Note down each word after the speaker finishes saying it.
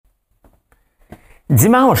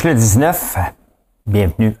Dimanche le 19,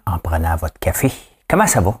 bienvenue en prenant votre café. Comment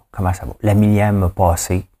ça va? Comment ça va? La millième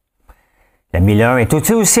passée. La 1001 est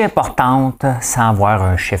aussi importante sans voir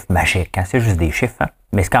un chiffre magique. Hein? C'est juste des chiffres, hein?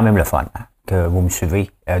 Mais c'est quand même le fun hein? Que vous me suivez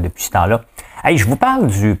depuis ce temps-là. Hey, je vous parle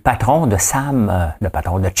du patron de Sam, le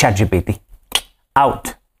patron de chatGPT.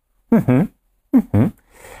 Out. Une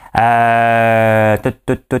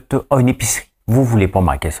épicerie. Vous voulez pas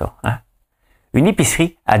manquer ça. Hein? Une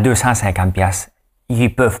épicerie à 250$. Ils ne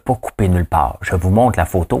peuvent pas couper nulle part. Je vous montre la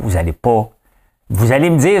photo. Vous allez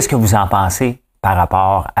me dire ce que vous en pensez par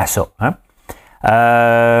rapport à ça. Hein?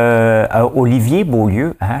 Olivier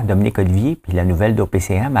Beaulieu, hein, Dominique Olivier, puis la nouvelle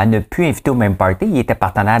d'OPCM, elle n'a pu inviter au même party. Il était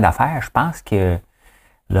partenaire d'affaires. Je pense que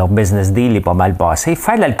leur business deal est pas mal passé.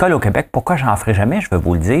 Faire de l'alcool au Québec, pourquoi j'en ferai jamais? Je vais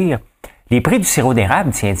vous le dire. Les prix du sirop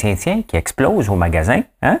d'érable, tiens, qui explosent au magasin.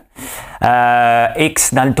 Hein?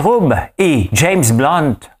 X dans le trouble et James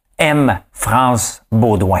Blunt aime France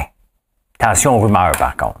Baudouin. Attention aux rumeurs,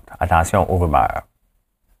 par contre. Attention aux rumeurs.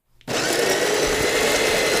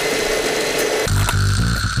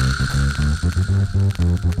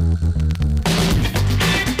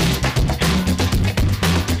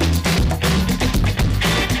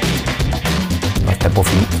 C'était pas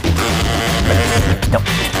fini. Non.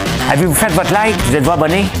 Avez-vous fait votre like? Vous êtes-vous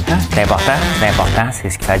abonné? Hein? C'est important.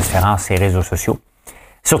 C'est ce qui fait la différence, ces réseaux sociaux.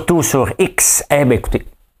 Surtout sur X. Eh bien, écoutez,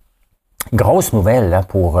 grosse nouvelle là,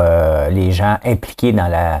 pour les gens impliqués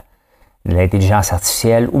dans l'intelligence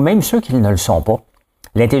artificielle, ou même ceux qui ne le sont pas.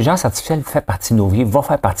 L'intelligence artificielle fait partie de nos vies, va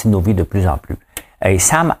faire partie de nos vies de plus en plus. Et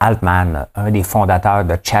Sam Altman, un des fondateurs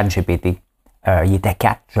de chatGPT, il était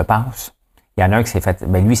 4, je pense. Il y en a un qui s'est fait,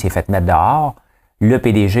 lui s'est fait mettre dehors. Le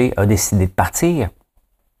PDG a décidé de partir.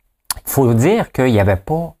 Il faut dire qu'il n'y avait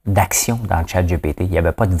pas d'action dans ChatGPT. Il n'y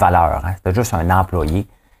avait pas de valeur. Hein. C'était juste un employé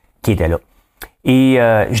qui était là. Et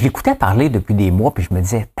je l'écoutais parler depuis des mois, puis je me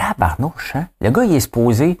disais, tabarnouche, hein? Le gars, il est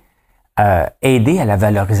supposé aider à la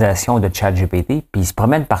valorisation de ChatGPT, puis il se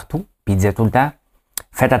promène partout, puis il disait tout le temps,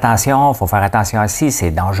 faites attention, il faut faire attention à ci,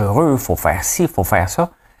 c'est dangereux, il faut faire ci, il faut faire ça.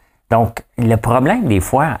 Donc, le problème des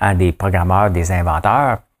fois, hein, des programmeurs, des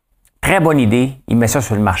inventeurs, très bonne idée, il met ça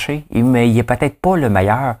sur le marché, mais il n'est peut-être pas le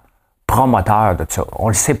meilleur promoteur de tout ça. On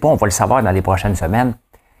le sait pas, on va le savoir dans les prochaines semaines,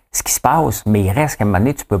 ce qui se passe, mais il reste qu'à un moment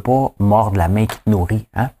donné, tu peux pas mordre la main qui te nourrit.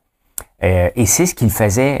 Hein? Et c'est ce qu'il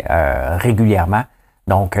faisait régulièrement.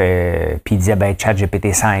 Donc, puis il disait,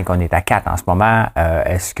 ChatGPT 5, on est à 4 en ce moment,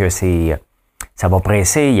 est-ce que ça va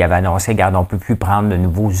presser? Il avait annoncé, regarde, on peut plus prendre de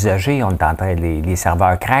nouveaux usagers, on est en train, les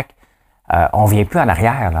serveurs craquent. On vient plus en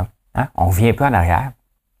arrière, là. Hein? On vient plus en arrière.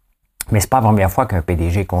 Mais c'est pas la première fois qu'un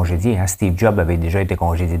PDG est congédié. Hein? Steve Jobs avait déjà été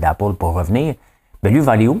congédié d'Apple pour revenir. Ben lui,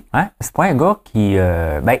 va aller où? Hein? C'est pas un gars qui...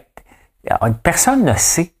 personne ne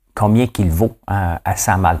sait combien qu'il vaut hein, à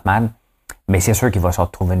Sam Altman, mais c'est sûr qu'il va se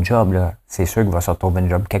retrouver une job. Là. C'est sûr qu'il va se retrouver une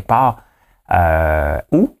job quelque part.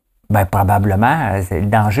 Ou, probablement, le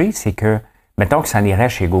danger, c'est que, mettons que ça en irait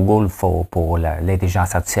chez Google pour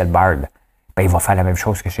l'intelligence artificielle Bard, il va faire la même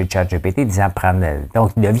chose que chez ChatGPT, disant prendre...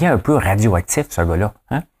 Donc, il devient un peu radioactif, ce gars-là.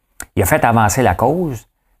 Hein? Il a fait avancer la cause.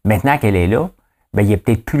 Maintenant qu'elle est là, il n'est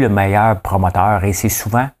peut-être plus le meilleur promoteur et c'est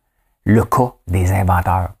souvent le cas des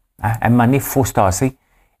inventeurs. Hein? À un moment donné, il faut se tasser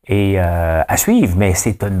et à suivre, mais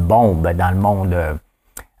c'est une bombe dans le monde.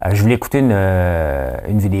 Je voulais écouter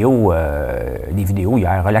une vidéo, des vidéos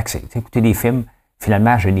hier, relaxé. Écouter des films.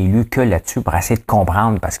 Finalement, je n'ai lu que là-dessus pour essayer de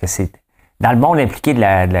comprendre parce que c'est dans le monde impliqué de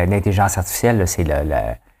l'intelligence artificielle, là,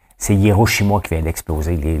 c'est Hiroshima qui vient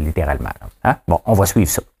d'exploser littéralement. Hein? Bon, on va suivre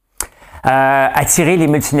ça. Attirer les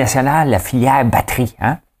multinationales, la filière batterie.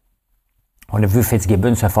 Hein? On a vu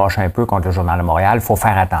Fitzgibbon se fâcher un peu contre le Journal de Montréal. Il faut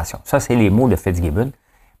faire attention. Ça, c'est les mots de Fitzgibbon.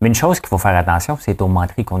 Mais une chose qu'il faut faire attention, c'est aux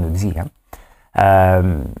menteries qu'on nous dit.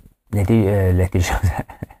 Hein? L'intelligence...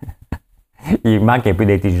 Il manque un peu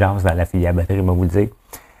d'intelligence dans la filière batterie, je vais vous le dire.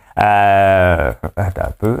 Attends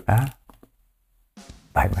un peu. Hein?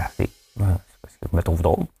 Merci. C'est parce que je me trouve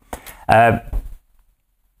drôle.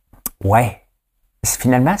 Ouais.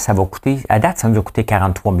 Finalement, ça va coûter, à date, ça nous a coûté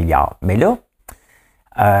 43 milliards. Mais là,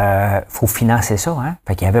 faut financer ça. Hein?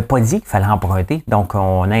 Fait qu'il n'avait pas dit qu'il fallait emprunter. Donc,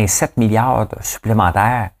 on a un 7 milliards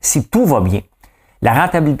supplémentaires si tout va bien. La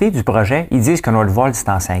rentabilité du projet, ils disent que notre vol, c'est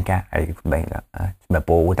en 5 ans. Écoute bien, là, hein? Tu ne mets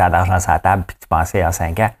pas autant d'argent sur la table puis que tu pensais en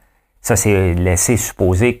 5 ans. Ça, c'est laisser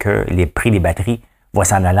supposer que les prix des batteries vont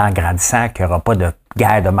s'en aller en grandissant, qu'il n'y aura pas de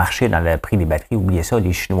guerre de marché dans le prix des batteries. Oubliez ça,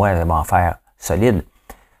 les Chinois vont en faire solide.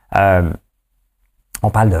 On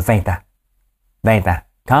parle de 20 ans. 20 ans.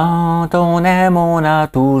 Quand on aime, on a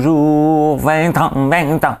toujours 20 ans,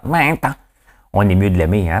 20 ans, 20 ans. On est mieux de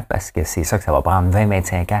l'aimer, hein, parce que c'est ça que ça va prendre,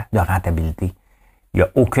 20-25 ans de rentabilité. Il n'y a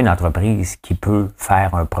aucune entreprise qui peut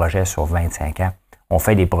faire un projet sur 25 ans. On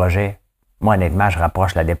fait des projets. Moi, honnêtement, je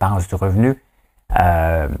rapproche la dépense du revenu.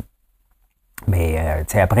 Mais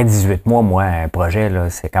après 18 mois, moi, un projet, là,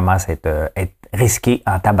 ça commence à être risqué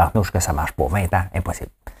en tabarnouche que ça ne marche pas. 20 ans,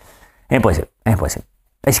 impossible. Impossible.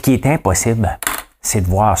 Ce qui est impossible, c'est de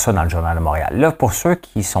voir ça dans le Journal de Montréal. Là, pour ceux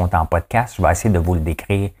qui sont en podcast, je vais essayer de vous le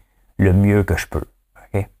décrire le mieux que je peux.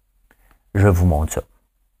 Okay? Je vous montre ça.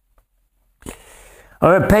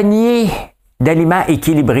 Un panier d'aliments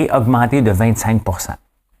équilibrés augmenté de 25 %.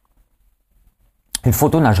 Une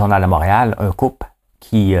photo dans le Journal de Montréal, un couple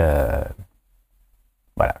qui...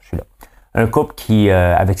 voilà, je suis là. Un couple qui,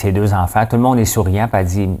 avec ses 2 enfants, tout le monde est souriant, puis elle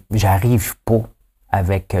dit « J'arrive pas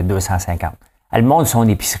avec 250 ». Elle montre son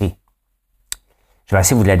épicerie. Je vais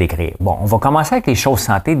essayer de vous la décrire. Bon, on va commencer avec les choses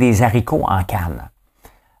santé, des haricots en canne.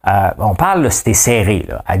 On parle, c'était serré.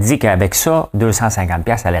 Là. Elle dit qu'avec ça, 250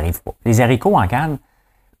 $, elle n'arrive pas. Les haricots en canne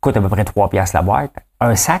coûtent à peu près 3 $ la boîte.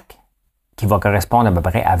 Un sac qui va correspondre à peu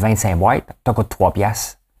près à 25 boîtes, ça coûte 3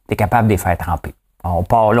 $. Tu es capable de les faire tremper. On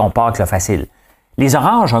part avec le facile. Les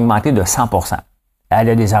oranges ont augmenté de 100 %. Elle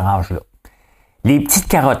a des oranges là. Les petites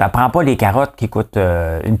carottes, elle ne prend pas les carottes qui coûtent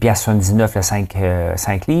 1,79 $ le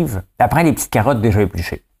 5 livres. Elle prend les petites carottes déjà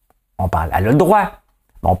épluchées. On parle, elle a le droit.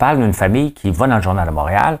 On parle d'une famille qui va dans le Journal de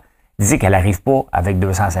Montréal, dit qu'elle n'arrive pas avec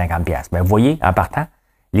 250 $. Bien, vous voyez, en partant,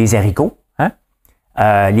 les haricots,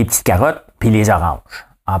 les petites carottes, puis les oranges,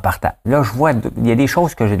 en partant. Là, je vois, il y a des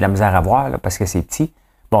choses que j'ai de la misère à voir, là, parce que c'est petit.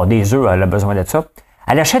 Bon, des œufs, elle a besoin de ça.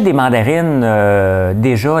 Elle achète des mandarines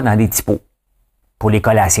déjà dans des petits pots pour les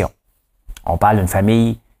collations. On parle d'une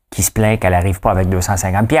famille qui se plaint qu'elle n'arrive pas avec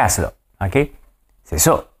 250 $, là. OK? C'est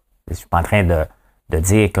ça. Je suis pas en train de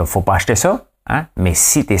dire qu'il ne faut pas acheter ça, hein? Mais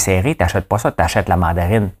si tu es serré, tu n'achètes pas ça, tu achètes la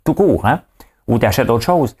mandarine tout court, hein? Ou tu achètes autre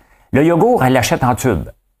chose. Le yogourt, elle l'achète en tube.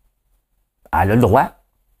 Elle a le droit,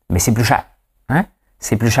 mais c'est plus cher. Hein?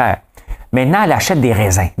 C'est plus cher. Maintenant, elle achète des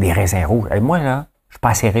raisins rouges. Et moi, là, je ne suis pas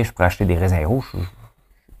assez riche pour acheter des raisins rouges.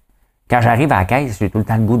 Quand j'arrive à la caisse, j'ai tout le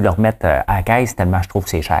temps le goût de le remettre à la caisse tellement je trouve que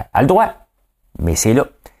c'est cher. Elle a le droit, mais c'est là.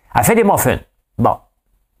 Elle fait des muffins. Bon.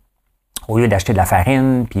 Au lieu d'acheter de la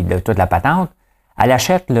farine puis de toute la patente, elle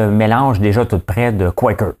achète le mélange déjà tout prêt de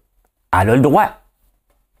Quaker. Elle a le droit.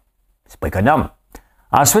 C'est pas économe.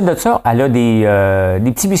 Ensuite de ça, elle a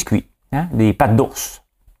des petits biscuits, hein, des pâtes d'ours.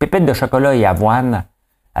 Pépites de chocolat et avoine,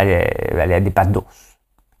 elle a des pâtes d'ours.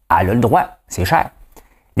 Elle a le droit, c'est cher.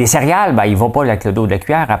 Les céréales, ben, il ne va pas avec le dos de la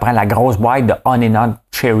cuillère, elle prend la grosse boîte de Honey Nut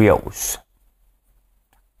Cheerios.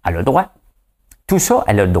 Elle a le droit. Tout ça,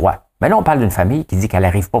 elle a le droit. Mais là, on parle d'une famille qui dit qu'elle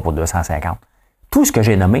n'arrive pas pour 250. Tout ce que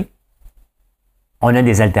j'ai nommé, on a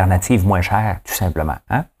des alternatives moins chères, tout simplement.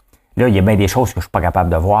 Hein? Là, il y a bien des choses que je ne suis pas capable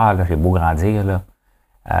de voir. Là, j'ai beau grandir. Là.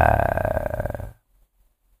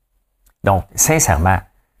 Donc, sincèrement,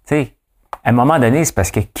 tu sais, à un moment donné, c'est parce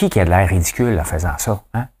que qui a de l'air ridicule en faisant ça?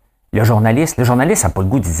 Hein? Le journaliste n'a pas le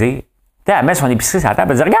goût de dire. Elle met son épicerie sur la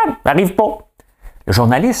table, elle dit regarde, elle n'arrive pas. Le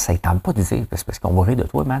journaliste, ça ne tente pas de dire, c'est parce qu'on va rire de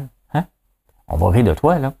toi, man. Hein? On va rire de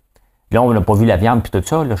toi, là. Là, on n'a pas vu la viande puis tout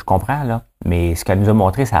ça, là, je comprends, là. Mais ce qu'elle nous a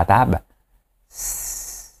montré sur la table,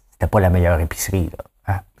 c'était pas la meilleure épicerie, là.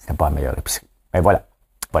 Hein? C'était pas la meilleure épicerie. Mais voilà.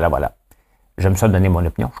 Voilà. J'aime ça donner mon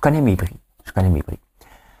opinion. Je connais mes prix.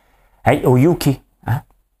 Hey, au UK, hein?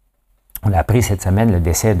 On a appris cette semaine le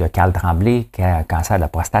décès de Carl Tremblay, qui a un cancer de la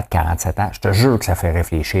prostate, 47 ans. Je te jure que ça fait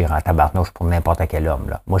réfléchir en tabarnouche pour n'importe quel homme,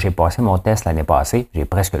 là. Moi, j'ai passé mon test l'année passée. J'ai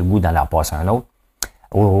presque le goût d'en leur passer un autre.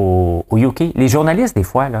 Au UK, les journalistes, des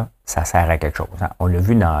fois, là, ça sert à quelque chose. Hein. On l'a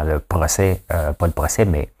vu dans le procès, pas le procès,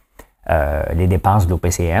 mais les dépenses de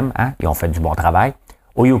l'OPCM. Hein, ils ont fait du bon travail.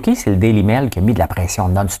 Au UK, c'est le Daily Mail qui a mis de la pression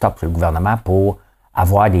non-stop sur le gouvernement pour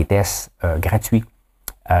avoir des tests gratuits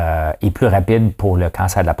et plus rapides pour le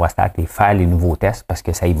cancer de la prostate et faire les nouveaux tests parce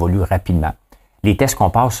que ça évolue rapidement. Les tests qu'on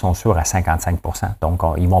passe sont sûrs à 55 %. Donc,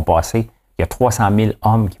 ils vont passer, il y a 300 000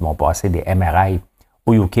 hommes qui vont passer des MRI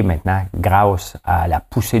au UK maintenant, grâce à la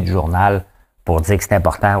poussée du journal pour dire que c'est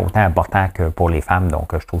important, autant important que pour les femmes.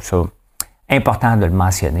 Donc, je trouve ça important de le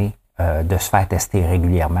mentionner, de se faire tester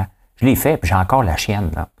régulièrement. Je l'ai fait, puis j'ai encore la chienne.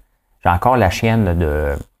 Là. J'ai encore la chienne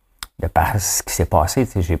de par ce qui s'est passé.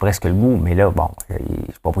 Tu sais, j'ai presque le goût, mais là, bon, je ne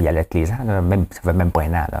sais pas pour y aller tous les ans. Là, même, ça fait même pas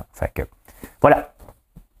un an. Là. Fait que, voilà.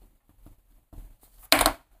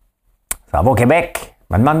 Ça va au Québec.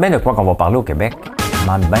 Je me demande bien de quoi qu'on va parler au Québec. Je me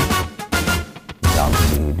demande bien.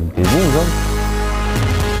 Vous autres?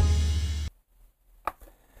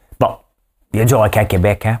 Bon, il y a du hockey à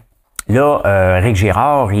Québec, hein? Là, Rick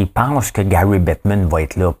Girard, il pense que Gary Bettman va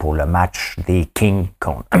être là pour le match des Kings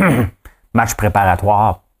contre match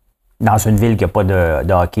préparatoire dans une ville qui n'a pas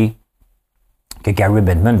de hockey. que Gary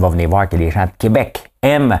Bettman va venir voir que les gens de Québec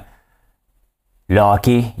aiment le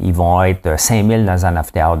hockey. Ils vont être 5 000 dans un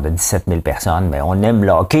amphithéâtre de 17 000 personnes, mais on aime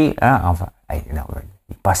le hockey. Hein? Enfin, non,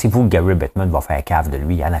 pensez-vous que Gary Bettman va faire cave de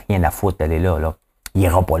lui? Il n'en a rien à foutre d'aller là. Il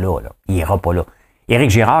n'ira pas là. Il n'ira pas là. Éric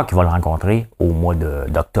Girard, qui va le rencontrer au mois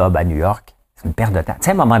d'octobre à New York, c'est une perte de temps. Tu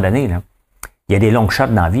sais, à un moment donné, là, il y a des longs shots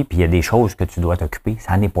dans la vie, puis il y a des choses que tu dois t'occuper.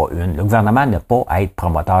 Ça n'en est pas une. Le gouvernement n'a pas à être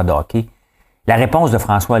promoteur de hockey. La réponse de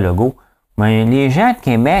François Legault, mais les gens de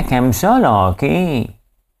Québec aiment ça, le hockey.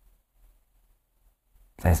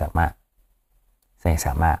 Sincèrement,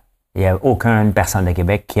 il n'y a aucune personne de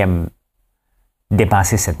Québec qui aime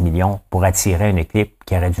dépenser 7 millions pour attirer une équipe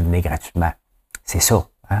qui aurait dû venir gratuitement. C'est ça.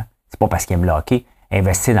 Hein? C'est pas parce qu'ils aiment le hockey.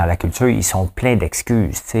 Investir dans la culture, ils sont pleins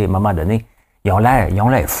d'excuses. À un moment donné, ils ont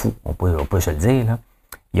l'air fous, on peut se le dire. Là.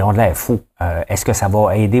 Ils ont l'air fous. Est-ce que ça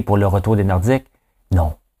va aider pour le retour des Nordiques?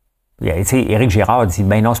 Non. Éric Girard dit,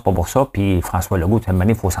 ben non, c'est pas pour ça. Puis François Legault, de toute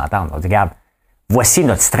manière, il faut s'entendre. On dit, regarde, voici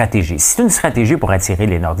notre stratégie. Si c'est une stratégie pour attirer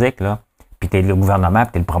les Nordiques, là, puis tu es le gouvernement,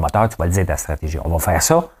 puis tu es le promoteur, tu vas le dire ta stratégie. On va faire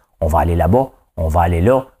ça, on va aller là-bas, on va aller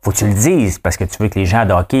là. Faut que tu le dises, parce que tu veux que les gens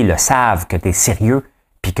de hockey le savent, que tu es sérieux,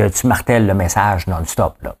 puis que tu martèles le message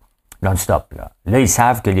non-stop. Là, ils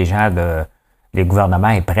savent que les gouvernements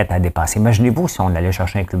est prêt à dépenser. Imaginez-vous si on allait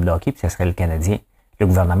chercher un club de hockey, puis ce serait le Canadien. Le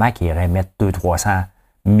gouvernement qui irait mettre 200-300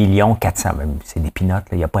 millions, 400, même, c'est des pinottes,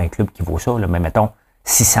 il n'y a pas un club qui vaut ça, là, mais mettons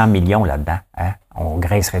 600 millions là-dedans. Hein? On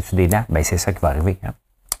graisserait-tu des dents? Ben, c'est ça qui va arriver. Hein?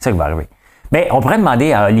 C'est ça qui va arriver. Ben, on pourrait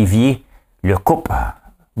demander à Olivier,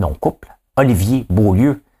 Olivier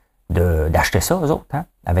Beaulieu, d'acheter ça, eux autres, hein?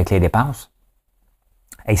 Avec les dépenses.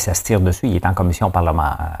 Et ça se tire dessus. Il est en commission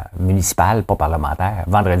municipale, pas parlementaire,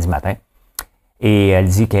 vendredi matin. Et elle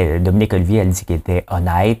dit Dominique Olivier, elle dit qu'il était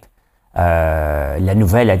honnête. La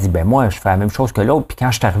nouvelle a dit, ben moi, je fais la même chose que l'autre. Puis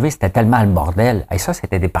quand je suis arrivé, c'était tellement le bordel. Et ça,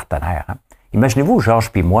 c'était des partenaires. Hein? Imaginez-vous,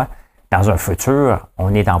 Georges puis moi, dans un futur,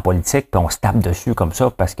 on est en politique, puis on se tape dessus comme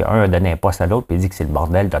ça parce qu'un a donné un poste à l'autre, puis il dit que c'est le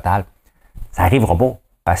bordel total. Ça n'arrivera pas.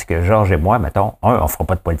 Parce que Georges et moi, mettons, on ne fera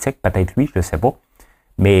pas de politique, peut-être lui, je ne sais pas.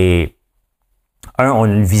 Mais on a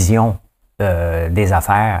une vision des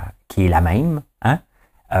affaires qui est la même, hein?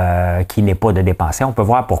 Qui n'est pas de dépenser. On peut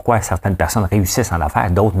voir pourquoi certaines personnes réussissent en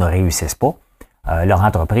affaires, d'autres ne réussissent pas. Leur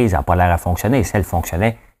entreprise n'a pas l'air à fonctionner. Si elle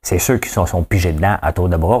fonctionnait, c'est ceux qui sont pigés dedans à tour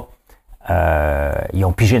de bras. Ils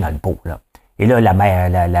ont pigé dans le pot. Là. Et là,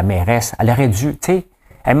 la mairesse, elle aurait dû, tu sais,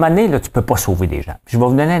 à un moment donné, là, tu ne peux pas sauver des gens. Je vais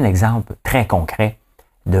vous donner un exemple très concret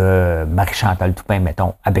de Marie-Chantal Toupin,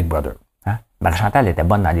 mettons, à Big Brother. Hein? Marie-Chantal était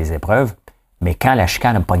bonne dans les épreuves, mais quand la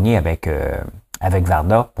chicane a pogné avec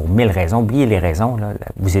Varda, pour 1000 raisons, oubliez les raisons, là,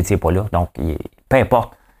 vous n'étiez pas là, donc peu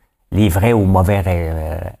importe les vraies ou mauvaises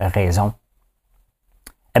raisons,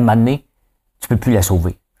 à un moment donné, tu ne peux plus la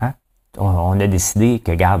sauver. Hein? On a décidé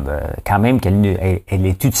que, regarde, quand même qu'elle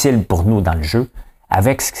est utile pour nous dans le jeu,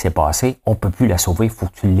 avec ce qui s'est passé, on ne peut plus la sauver, il faut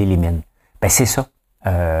que tu l'élimines. Ben c'est ça,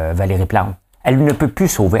 Valérie Plante. Elle ne peut plus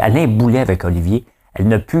sauver. Elle a un boulet avec Olivier. Elle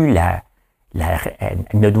ne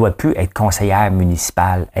doit plus être conseillère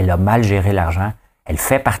municipale. Elle a mal géré l'argent. Elle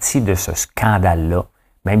fait partie de ce scandale-là.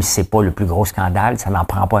 Même si c'est pas le plus gros scandale, ça n'en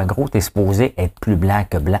prend pas un gros. Tu es supposé être plus blanc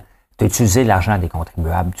que blanc. Tu as utilisé l'argent des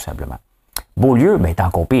contribuables, tout simplement. Beaulieu, ben, est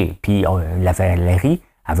encore pire. Puis la Valérie,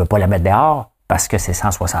 elle veut pas la mettre dehors parce que c'est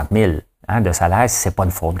 160 000 hein, de salaire si c'est pas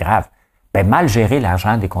une faute grave. Ben, mal gérer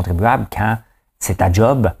l'argent des contribuables quand c'est ta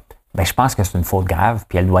job, ben, je pense que c'est une faute grave,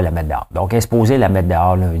 puis elle doit la mettre dehors. Donc, elle est supposée la mettre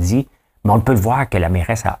dehors lundi, mais on peut le voir que la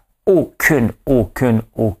mairesse a aucun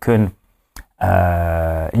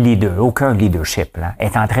leadership. Là. Elle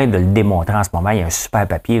est en train de le démontrer en ce moment. Il y a un super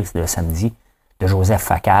papier de samedi de Joseph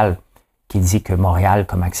Facal qui dit que Montréal,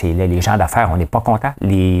 comment que c'est là, les gens d'affaires, on n'est pas contents.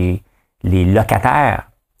 Les locataires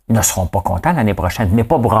ne seront pas contents l'année prochaine. Venez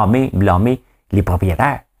pas blâmer les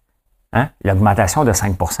propriétaires. Hein? L'augmentation de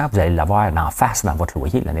 5 % vous allez l'avoir d'en face dans votre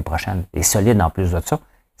loyer l'année prochaine. Et solide en plus de ça.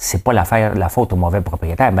 C'est pas la faute aux mauvais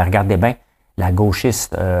propriétaires. Mais regardez bien, la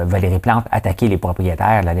gauchiste Valérie Plante attaquer les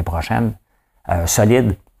propriétaires l'année prochaine.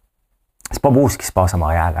 Solide. C'est pas beau ce qui se passe à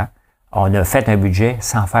Montréal. Hein? On a fait un budget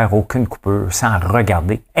sans faire aucune coupure, sans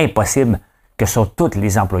regarder. Impossible que sur tous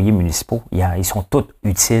les employés municipaux, ils sont tous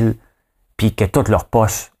utiles, puis que tout leur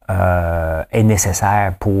poste est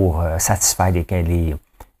nécessaire pour satisfaire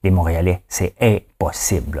les Montréalais. C'est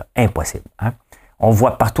impossible. Impossible. Hein? On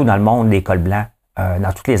voit partout dans le monde les cols blancs,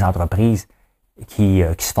 dans toutes les entreprises qui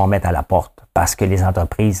se font mettre à la porte parce que les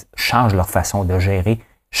entreprises changent leur façon de gérer,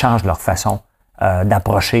 changent leur façon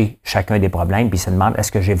d'approcher chacun des problèmes, puis se demandent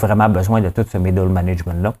est-ce que j'ai vraiment besoin de tout ce middle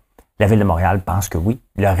management-là? La Ville de Montréal pense que oui,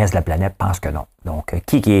 le reste de la planète pense que non. Donc,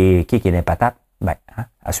 qui est des patates? Ben, hein,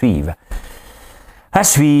 à suivre. À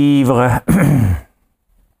suivre.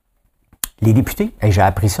 Les députés, et j'ai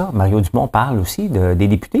appris ça, Mario Dumont parle aussi des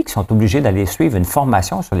députés qui sont obligés d'aller suivre une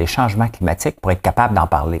formation sur les changements climatiques pour être capables d'en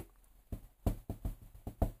parler.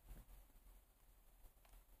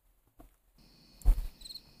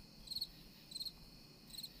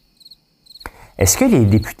 Est-ce que les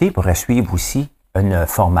députés pourraient suivre aussi une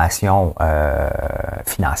formation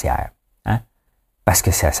financière? Hein? Parce que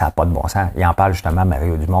ça n'a pas de bon sens. Il en parle justement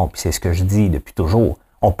Mario Dumont, puis c'est ce que je dis depuis toujours.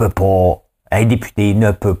 On peut pas, un député ne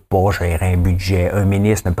peut pas gérer un budget, un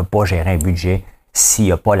ministre ne peut pas gérer un budget s'il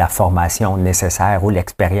n'a pas la formation nécessaire ou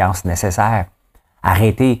l'expérience nécessaire.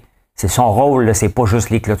 Arrêtez. C'est son rôle, là, c'est pas juste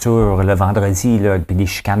les clôtures le vendredi, là, puis les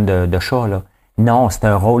chicanes de chats. Là. Non, c'est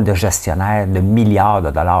un rôle de gestionnaire de milliards de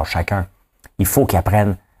dollars chacun. Il faut qu'il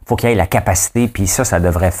apprenne, il faut qu'il ait la capacité, puis ça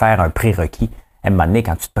devrait faire un prérequis. À un moment donné,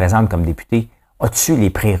 quand tu te présentes comme député, as-tu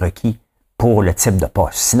les prérequis pour le type de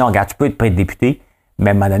poste? Sinon, regarde, tu peux être député, mais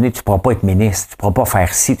à un moment donné, tu ne pourras pas être ministre, tu ne pourras pas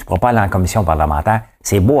faire ci, tu ne pourras pas aller en commission parlementaire.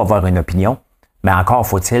 C'est beau avoir une opinion, mais encore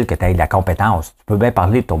faut-il que tu aies de la compétence. Tu peux bien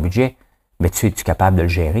parler de ton budget, mais es-tu capable de le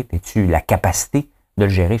gérer? As-tu la capacité de le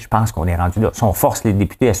gérer? Je pense qu'on est rendu là. Si on force les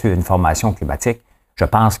députés à suivre une formation climatique, je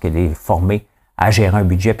pense que les former à gérer un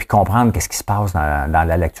budget puis comprendre qu'est-ce qui se passe dans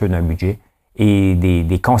la lecture d'un budget et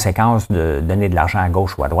des conséquences de donner de l'argent à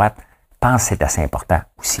gauche ou à droite, je pense que c'est assez important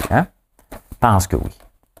aussi. Hein? Je pense que oui.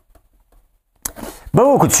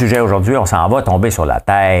 Beaucoup de sujets aujourd'hui, on s'en va tomber sur la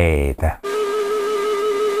tête.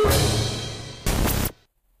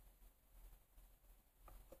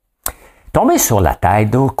 Tomber sur la tête,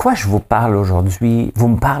 de quoi je vous parle aujourd'hui? Vous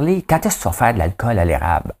me parlez, quand est-ce que tu vas faire de l'alcool à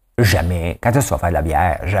l'érable? Jamais. Quand est-ce que tu vas faire de la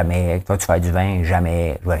bière? Jamais. Vas-tu faire du vin?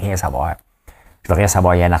 Jamais. Je veux rien savoir. Je veux rien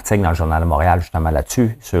savoir. Il y a un article dans le Journal de Montréal justement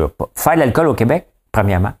là-dessus sur faire de l'alcool au Québec,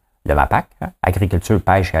 premièrement, le MAPAC, hein, agriculture,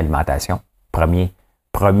 pêche et alimentation. Premier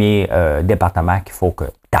département qu'il faut que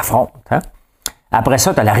tu affrontes. Hein. Après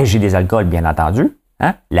ça, tu as la Régie des alcools, bien entendu.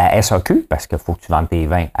 Hein, la SAQ, parce qu'il faut que tu vendes tes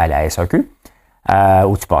vins à la SAQ,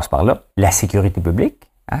 où tu passes par là. La sécurité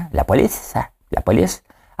publique, hein, la police, hein, la police.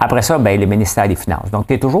 Après ça, ben, le ministère des Finances. Donc,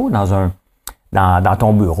 tu es toujours dans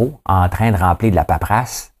ton bureau en train de remplir de la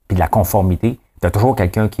paperasse puis de la conformité. Tu as toujours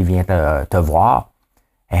quelqu'un qui vient te voir.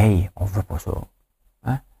 Hey, on veut pas ça.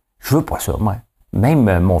 Hein? Je veux pas ça, moi.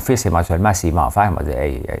 Même mon fils, éventuellement, s'il va en faire, il m'a dit,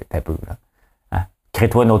 hey, t'es un peu, là. Hein?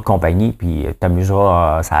 Crée-toi une autre compagnie, puis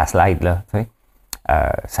t'amuseras ça à slide, là. Tu sais?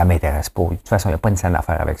 Ça m'intéresse pas. De toute façon, il n'y a pas une scène à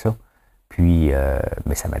faire avec ça. Puis,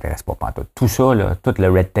 mais ça m'intéresse pas pantoute. Tout ça, là, tout le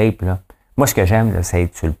red tape, là. Moi, ce que j'aime, là, c'est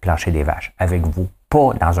être sur le plancher des vaches, avec vous,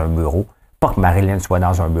 pas dans un bureau. Pas que Marilyn soit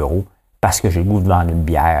dans un bureau, parce que j'ai le goût de vendre une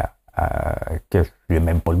bière que je n'ai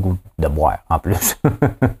même pas le goût de boire, en plus.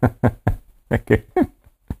 Okay.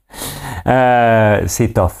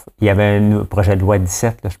 C'est tough. Il y avait un projet de loi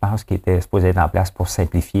 17, là, je pense, qui était supposé être en place pour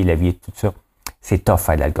simplifier la vie et tout ça. C'est tough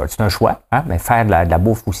faire de l'alcool. C'est un choix, hein, mais faire de la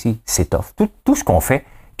bouffe aussi, c'est tough. Tout ce qu'on fait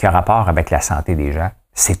qui a rapport avec la santé des gens,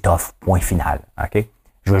 c'est tough, point final. OK?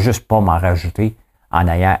 Je veux juste pas m'en rajouter en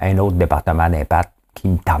ayant un autre département d'impact qui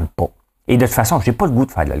ne me tente pas. Et de toute façon, je n'ai pas le goût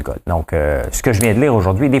de faire de l'alcool. Donc, ce que je viens de lire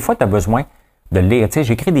aujourd'hui, des fois, tu as besoin de le lire. Tu sais,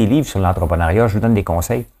 j'écris des livres sur l'entrepreneuriat, je vous donne des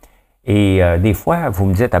conseils. Et des fois, vous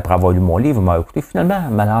me dites, après avoir lu mon livre, vous m'avez écouté, finalement,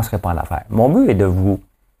 je ne me lancerai pas en affaires. Mon but est de vous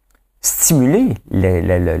stimuler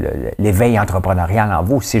l'éveil entrepreneurial en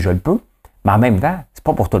vous, si je le peux. Mais en même temps, c'est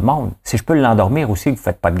pas pour tout le monde. Si je peux l'endormir aussi, que vous ne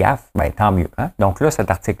faites pas de gaffe, ben tant mieux. Hein? Donc là,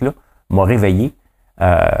 cet article-là m'a réveillé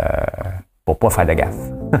pour pas faire de gaffe.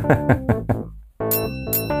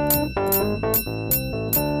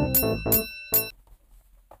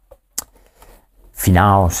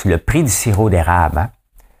 Finance, le prix du sirop d'érable.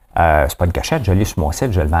 Hein? C'est pas une cachette, je l'ai sur mon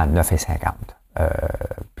site, je le vends à 9,50.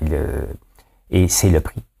 Et c'est le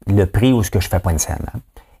prix. Le prix où ce que je fais pas une scène. Hein?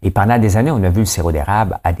 Et pendant des années, on a vu le sirop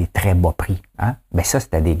d'érable à des très bas prix. Hein? Ben ça,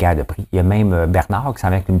 c'était des guerres de prix. Il y a même Bernard qui s'en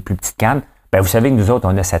vient avec une plus petite canne. Ben vous savez que nous autres,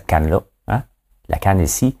 on a cette canne-là. Hein? La canne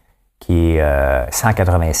ici, qui est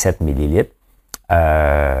 187 millilitres. Il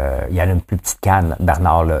y en a une plus petite canne,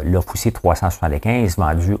 Bernard l'offre aussi 375,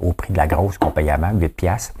 vendue au prix de la grosse qu'on paye avant, 8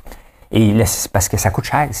 piastres. Et là, c'est parce que ça coûte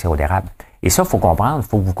cher, le sirop d'érable. Et ça, il faut comprendre, il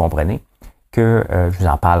faut que vous compreniez que, je vous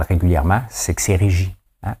en parle régulièrement, c'est que c'est régi.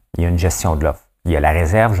 Hein? Il y a une gestion de l'offre. Il y a la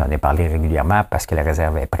réserve, j'en ai parlé régulièrement parce que la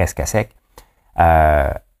réserve est presque à sec.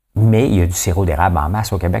 Mais il y a du sirop d'érable en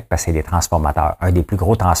masse au Québec parce que c'est des transformateurs. Un des plus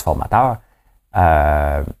gros transformateurs,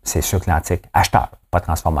 c'est Sucre Atlantique. Acheteur, pas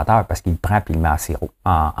transformateur, parce qu'il le prend et il le met en sirop,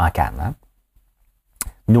 en canne. Hein?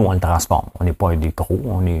 Nous, on le transforme. On n'est pas un des gros,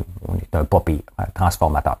 on est un pas pire, un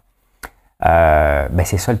transformateur. Ben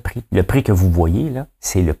c'est ça le prix. Le prix que vous voyez, là,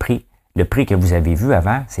 c'est le prix. Le prix que vous avez vu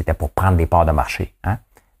avant, c'était pour prendre des parts de marché. Hein?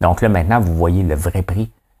 Donc là, maintenant, vous voyez le vrai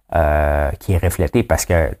prix qui est reflété parce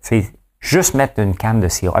que, tu sais, juste mettre une canne de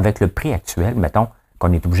sirop, avec le prix actuel, mettons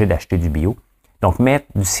qu'on est obligé d'acheter du bio, donc mettre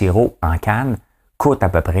du sirop en canne coûte à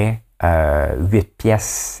peu près 8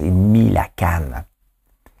 pièces et demie la canne.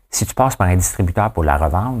 Si tu passes par un distributeur pour la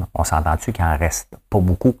revendre, on s'entend-tu qu'il en reste pas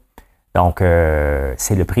beaucoup. Donc,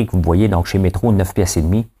 c'est le prix que vous voyez. Donc, chez Métro, 9 pièces et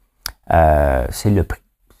demie, c'est le prix.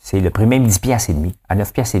 C'est le prix, même 10 pièces et demi. À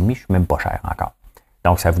 9 pièces et demi, je suis même pas cher encore.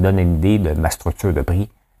 Donc, ça vous donne une idée de ma structure de prix.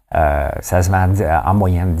 Ça se vend en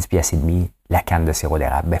moyenne 10 pièces et demi la canne de sirop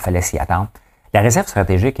d'érable. Ben, il fallait s'y attendre. La réserve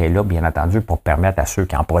stratégique est là, bien entendu, pour permettre à ceux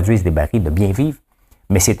qui en produisent des barils de bien vivre,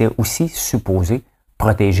 mais c'était aussi supposé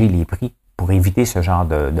protéger les prix pour éviter ce genre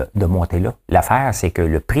de montée-là. L'affaire, c'est que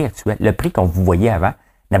le prix actuel, le prix qu'on vous voyait avant,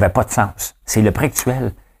 n'avait pas de sens. C'est le prix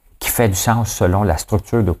actuel qui fait du sens selon la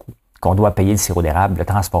structure de coût qu'on doit payer le sirop d'érable, le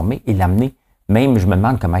transformer et l'amener. Même, je me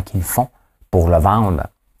demande comment ils font pour le vendre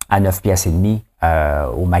à 9 pièces et demi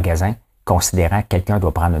au magasin, considérant que quelqu'un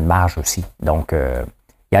doit prendre une marge aussi. Donc,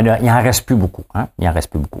 il en reste plus beaucoup. Hein? Il en reste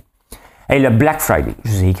plus beaucoup. Et le Black Friday,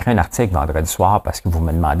 je vous ai écrit un article vendredi soir parce que vous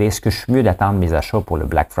me demandez est-ce que je suis mieux d'attendre mes achats pour le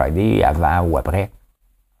Black Friday avant ou après?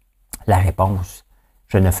 La réponse,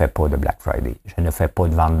 je ne fais pas de Black Friday. Je ne fais pas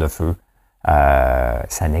de vente de feu.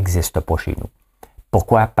 Ça n'existe pas chez nous.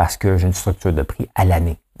 Pourquoi? Parce que j'ai une structure de prix à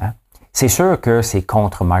l'année. Hein? C'est sûr que c'est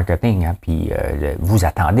contre-marketing. Hein? Puis vous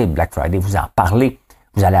attendez le Black Friday, vous en parlez.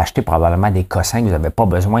 Vous allez acheter probablement des cossins que vous n'avez pas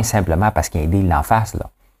besoin simplement parce qu'il y a un deal en face. Là.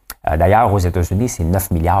 D'ailleurs, aux États-Unis, c'est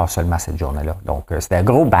 9 milliards seulement cette journée-là. Donc, c'est un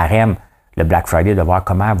gros barème, le Black Friday, de voir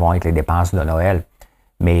comment vont être les dépenses de Noël.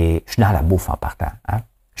 Mais je suis dans la bouffe en partant. Hein?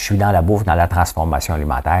 Je suis dans la bouffe, dans la transformation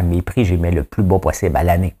alimentaire. Mes prix, j'y mets le plus bas possible à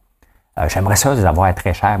l'année. J'aimerais ça les avoir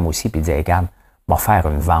très cher, moi aussi, puis dire, regarde, on va faire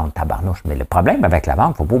une vente, tabarnouche. Mais le problème avec la vente,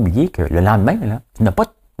 il ne faut pas oublier que le lendemain, là, tu n'as pas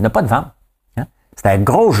de vente. Hein? C'est une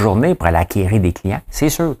grosse journée pour aller acquérir des clients, c'est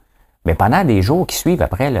sûr. Mais pendant des jours qui suivent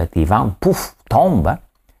après, là, tes ventes, pouf, tombent, hein?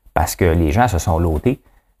 Parce que les gens se sont lotés.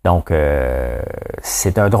 Donc,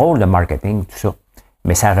 c'est un drôle de marketing, tout ça.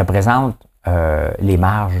 Mais ça représente les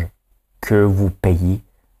marges que vous payez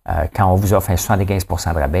quand on vous offre un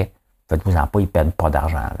 75% de rabais. Faites-vous-en pas, ils ne perdent pas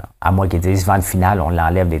d'argent. Là. À moins qu'ils disent, vente finale, on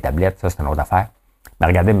l'enlève des tablettes, ça, c'est une autre affaire. Mais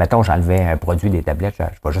regardez, mettons, j'enlevais un produit des tablettes, je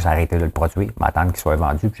vais juste arrêter de le produire, m'attendre qu'il soit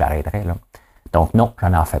vendu, puis j'arrêterai. Là. Donc, non, je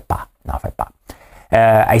n'en fais pas.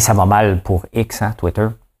 Ça va mal pour X, hein, Twitter.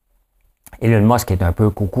 Elon Musk est un peu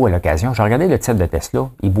coucou à l'occasion. J'ai regardé le titre de Tesla,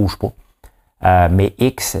 il ne bouge pas. Mais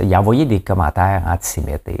X, il a envoyé des commentaires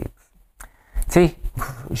antisémites. Tu sais,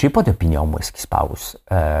 j'ai pas d'opinion, moi, ce qui se passe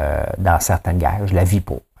dans certaines guerres. Je la vis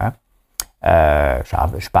pas. Hein?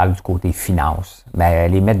 Je parle du côté finance. Mais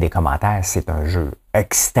les mettre des commentaires, c'est un jeu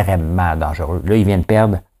extrêmement dangereux. Là, ils viennent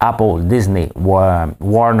perdre Apple, Disney,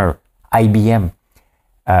 Warner, IBM.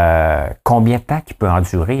 Combien de temps qu'il peut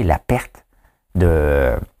endurer la perte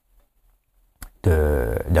de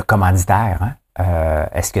commanditaires? Hein?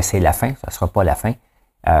 Est-ce que c'est la fin? Ça ne sera pas la fin.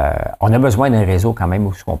 On a besoin d'un réseau quand même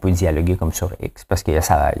où on peut dialoguer comme sur X parce qu'il y a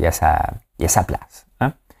sa place.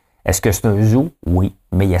 Hein? Est-ce que c'est un zoo? Oui,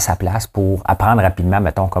 mais il y a sa place pour apprendre rapidement,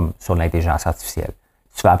 mettons, comme sur l'intelligence artificielle.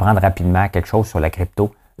 Si tu vas apprendre rapidement quelque chose sur la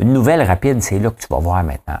crypto, une nouvelle rapide, c'est là que tu vas voir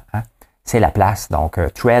maintenant. Hein? C'est la place. Donc,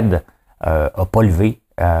 Thread n'a pas levé,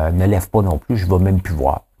 ne lève pas non plus, je ne vais même plus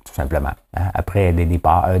voir, tout simplement. Hein? Après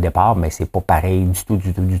un départ, mais c'est pas pareil du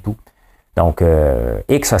tout. Donc,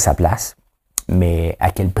 X a sa place, mais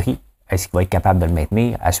à quel prix? Est-ce qu'il va être capable de le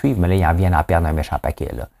maintenir? À suivre, mais là, il en vient d'en perdre un méchant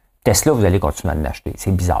paquet. Là. Tesla, vous allez continuer à l'acheter.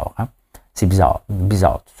 C'est bizarre, hein? C'est bizarre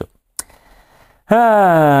tout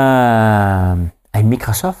ça.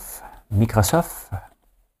 Microsoft.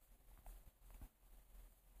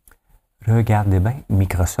 Regardez bien,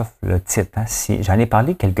 Microsoft, le titre. Hein? J'en ai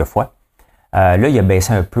parlé quelques fois. Là, il a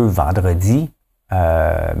baissé un peu vendredi,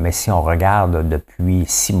 mais si on regarde depuis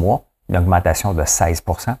 6 mois, une augmentation de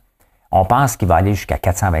 16%. On pense qu'il va aller jusqu'à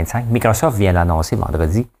 425. Microsoft vient d'annoncer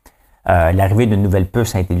vendredi l'arrivée d'une nouvelle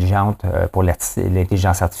puce intelligente pour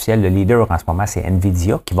l'intelligence artificielle. Le leader en ce moment, c'est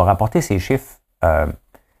NVIDIA, qui va rapporter ses chiffres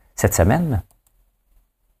cette semaine.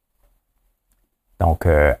 Donc,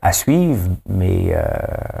 à suivre, mais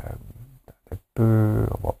on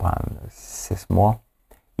va prendre 6 mois.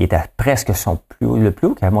 Il est à presque son plus haut. Le plus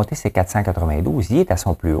haut qu'il a monté, c'est 492. Il est à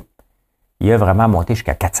son plus haut. Il a vraiment monté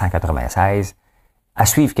jusqu'à 496. À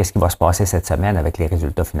suivre, qu'est-ce qui va se passer cette semaine avec les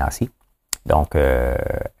résultats financiers. Donc,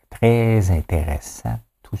 très intéressant,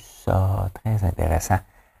 tout ça, très intéressant.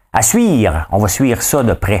 À suivre, on va suivre ça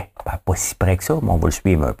de près. Pas si près que ça, mais on va le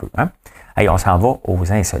suivre un peu. Hein? Allez, on s'en va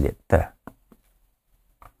aux insolites.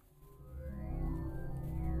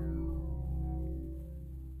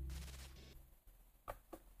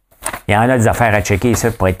 Il y en a des affaires à checker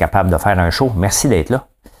ici pour être capable de faire un show. Merci d'être là.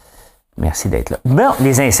 Merci d'être là. Bon,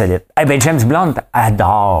 les insolites. Eh bien, James Blunt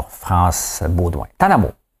adore France Baudouin. Tant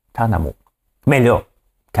d'amour. Mais là,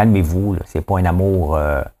 calmez-vous, là, c'est pas un amour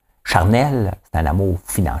charnel, c'est un amour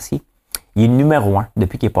financier. Il est numéro 1,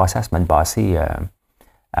 depuis qu'il est passé la semaine passée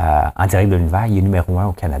en direct de l'univers, il est numéro 1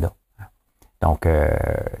 au Canada. Donc,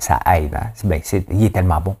 ça aide. Hein? Il est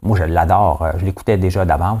tellement bon. Moi, je l'adore. Je l'écoutais déjà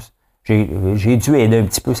d'avance. J'ai dû aider un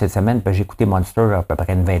petit peu cette semaine, parce que j'ai écouté Monster à peu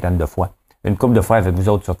près une vingtaine de fois. Une couple de fois avec vous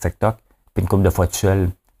autres sur TikTok, puis une couple de fois tout seul.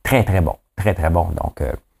 Très, très bon. Très, très bon. Donc,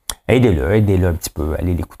 aidez-le un petit peu.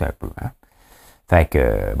 Allez l'écouter un peu. Hein? Fait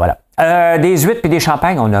que, voilà. Des huîtres et des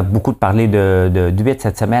champagnes. On a beaucoup parlé d'huîtres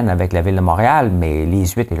cette semaine avec la Ville de Montréal, mais les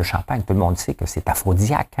huîtres et le champagne, tout le monde sait que c'est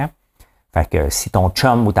aphrodisiaque. Hein? Fait que si ton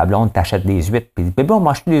chum ou ta blonde t'achète des huîtres, puis dit, bébé, on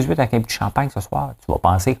mange des huîtres avec un petit champagne ce soir, tu vas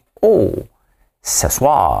penser, oh, ce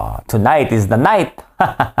soir, tonight is the night.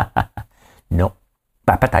 Non.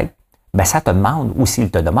 Ben, peut-être. Ben, ça te demande, ou s'il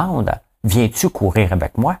te demande, viens-tu courir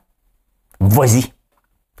avec moi? Vas-y.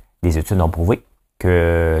 Les études ont prouvé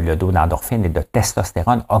que le taux d'endorphine et de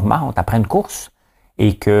testostérone augmente après une course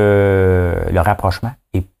et que le rapprochement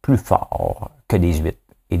est plus fort que des huîtres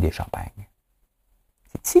et des champagnes.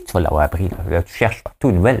 C'est ici que tu vas l'avoir appris. Là, tu cherches partout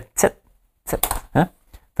une nouvelle. Hein?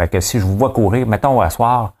 Fait que si je vous vois courir, mettons à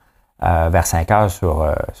soir, vers 5 heures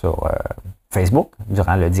sur Facebook,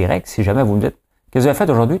 durant le direct, si jamais vous me dites, qu'est-ce que vous avez fait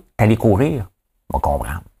aujourd'hui? T'allez courir. On va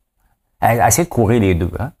comprendre. Essayez de courir les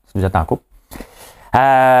deux, hein, si vous êtes en couple.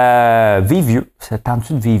 Vivre vieux.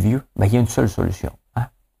 Tentes-tu de vivre vieux? Ben, il y a une seule solution. Hein?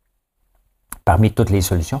 Parmi toutes les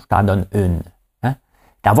solutions, je t'en donne une. Hein?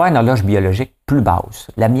 D'avoir une horloge biologique plus basse.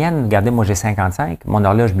 La mienne, regardez, moi j'ai 55, mon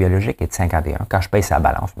horloge biologique est de 51 quand je paye sa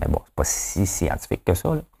balance. Mais bon, c'est pas si scientifique que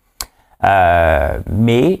ça. Là.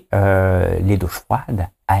 Mais les douches froides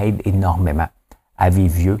aident énormément à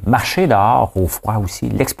vivre vieux. Marcher dehors au froid aussi.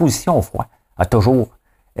 L'exposition au froid a toujours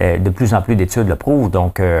de plus en plus d'études le prouvent.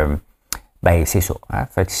 Donc, ben c'est ça. Hein?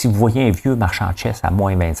 Fait que si vous voyez un vieux marchand de chess à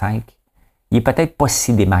moins 25, il est peut-être pas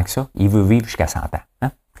si dément que ça. Il veut vivre jusqu'à 100 ans. Hein?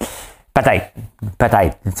 Peut-être.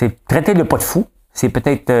 Traitez-le pas de fou. C'est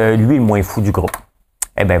peut-être lui le moins fou du groupe.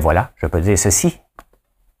 Eh bien voilà, je peux dire ceci.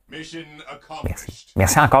 Merci.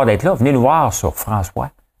 Merci encore d'être là. Venez nous voir sur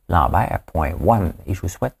françoislambert.one et je vous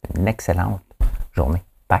souhaite une excellente journée.